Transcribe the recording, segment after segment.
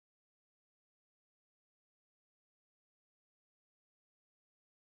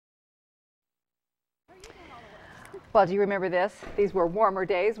Well, do you remember this? These were warmer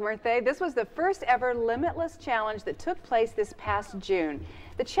days, weren't they? This was the first ever Limbitless challenge that took place this past June.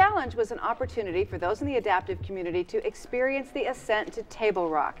 The challenge was an opportunity for those in the adaptive community to experience the ascent to Table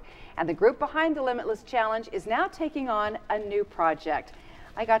Rock. And the group behind the Limbitless challenge is now taking on a new project.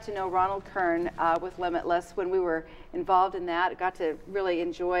 I got to know Ronald Kern with Limbitless when we were involved in that. I got to really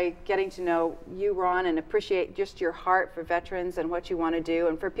enjoy getting to know you, Ron, and appreciate just your heart for veterans and what you want to do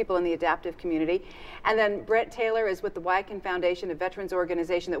and for people in the adaptive community. And then Brent Taylor is with the Wyken Foundation, a veterans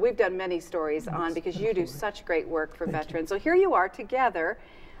organization that we've done many stories on because you do such great work for veterans. So here you are together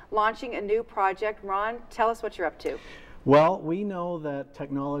launching a new project. Ron, tell us what you're up to. Well, we know that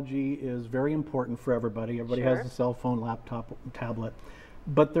technology is very important for everybody. Everybody Sure. has a cell phone, laptop, tablet.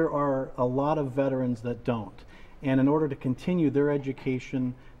 But there are a lot of veterans that don't. And in order to continue their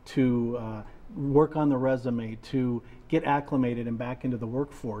education, to work on the resume, to get acclimated and back into the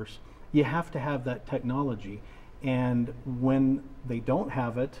workforce, you have to have that technology. And when they don't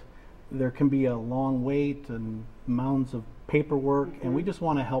have it, there can be a long wait and mounds of paperwork, and we just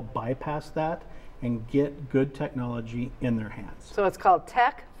want to help bypass that and get good technology in their hands. So it's called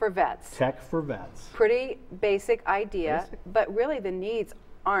Tech for Vets. Tech for Vets. Pretty basic idea, but really the needs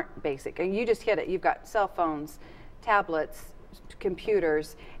aren't basic. And you just hit it. You've got cell phones, tablets,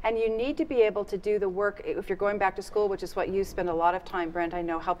 computers, and you need to be able to do the work if you're going back to school, which is what you spend a lot of time, Brent, I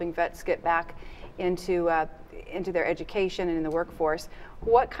know, helping vets get back into their education and in the workforce.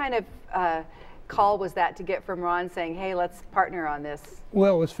 What kind of call was that to get from Ron saying, hey, let's partner on this?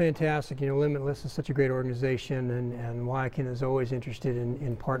 Well, it was fantastic. You know, Limbitless is such a great organization, and Wyken is always interested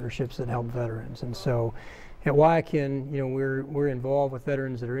in partnerships that help veterans. And so at Wyken, you know, we're involved with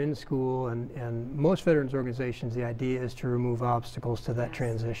veterans that are in school, and most veterans organizations, the idea is to remove obstacles to that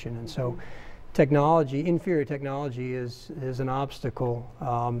transition. And so technology, inferior technology is an obstacle,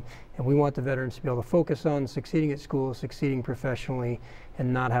 and we want the veterans to be able to focus on succeeding at school, succeeding professionally,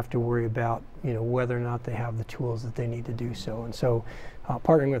 and not have to worry about, you know, whether or not they have the tools that they need to do so. And so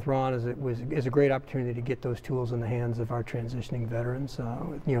partnering with Ron is a great opportunity to get those tools in the hands of our transitioning veterans,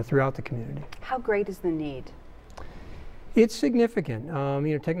 you know, throughout the community. How great is the need? It's significant.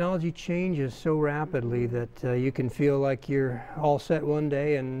 You know, technology changes so rapidly that you can feel like you're all set one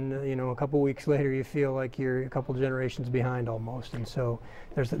day, and you know, a couple weeks later, you feel like you're a couple generations behind almost. And so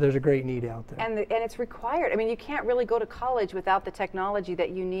there's a great need out there. And it's required. I mean, you can't really go to college without the technology that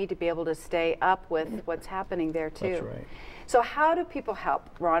you need to be able to stay up with what's happening there too. That's right. So how do people help,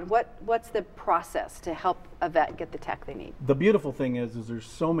 Ron? What's the process to help a vet get the tech they need? The beautiful thing is there's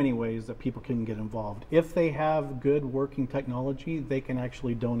so many ways that people can get involved. If they have good working technology, they can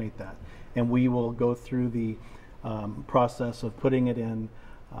actually donate that. And we will go through the process of putting it in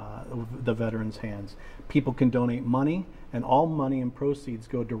the veterans' hands. People can donate money, and all money and proceeds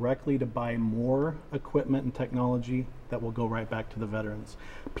go directly to buy more equipment and technology that will go right back to the veterans.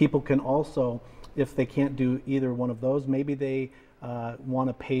 People can also, if they can't do either one of those, maybe they want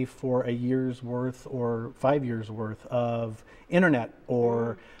to pay for a year's worth or 5 years worth of internet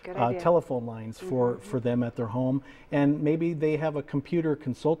or telephone lines for them at their home. And maybe they have a computer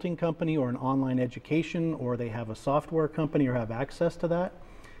consulting company or an online education, or they have a software company or have access to that.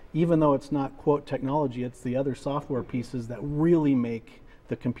 Even though it's not, quote, technology, it's the other software pieces that really make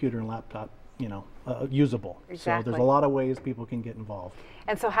the computer and laptop, you know, usable. Exactly. So there's a lot of ways people can get involved.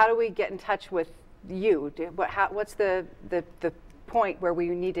 And so how do we get in touch with you? What's the point where we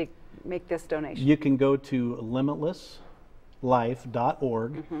need to make this donation? You can go to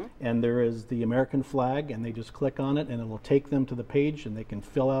limitlesslife.org, and there is the American flag, and they just click on it, and it will take them to the page, and they can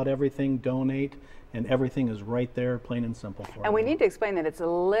fill out everything, donate, and everything is right there, plain and simple for them. And we need to explain that it's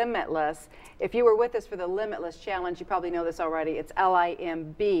limitless. If you were with us for the Limitless Challenge, you probably know this already. It's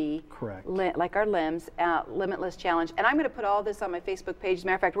L-I-M-B. Correct. Like our limbs, Limitless Challenge. And I'm going to put all this on my Facebook page. As a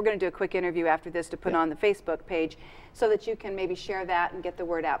matter of fact, we're going to do a quick interview after this to put on the Facebook page so that you can maybe share that and get the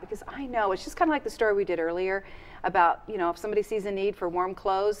word out. Because I know it's just kind of like the story we did earlier about, you know, if somebody sees a need for warm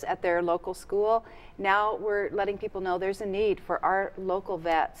clothes at their local school, now we're letting people know there's a need for our local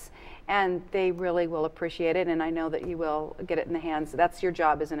vets, and they really will appreciate it, and I know that you will get it in the hands. That's your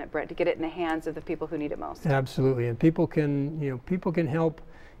job, isn't it, Brent, to get it in the hands of the people who need it most? Absolutely, and people can, you know, people can help.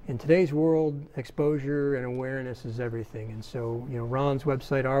 In today's world, exposure and awareness is everything, and so, you know, Ron's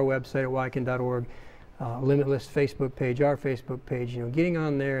website, our website at wyken.org, Limitless Facebook page, our Facebook page, you know, getting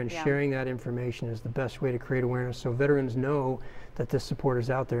on there and sharing that information is the best way to create awareness so veterans know that this support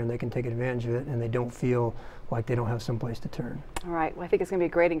is out there and they can take advantage of it and they don't feel like they don't have someplace to turn. All right, well, I think it's going to be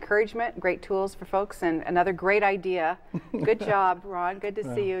a great encouragement, great tools for folks, and another great idea. Good job, Ron. Good to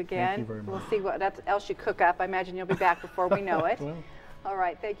see you again. Thank you very much. We'll see what else you cook up. I imagine you'll be back before we know it. All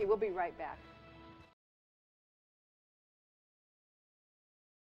right, thank you. We'll be right back.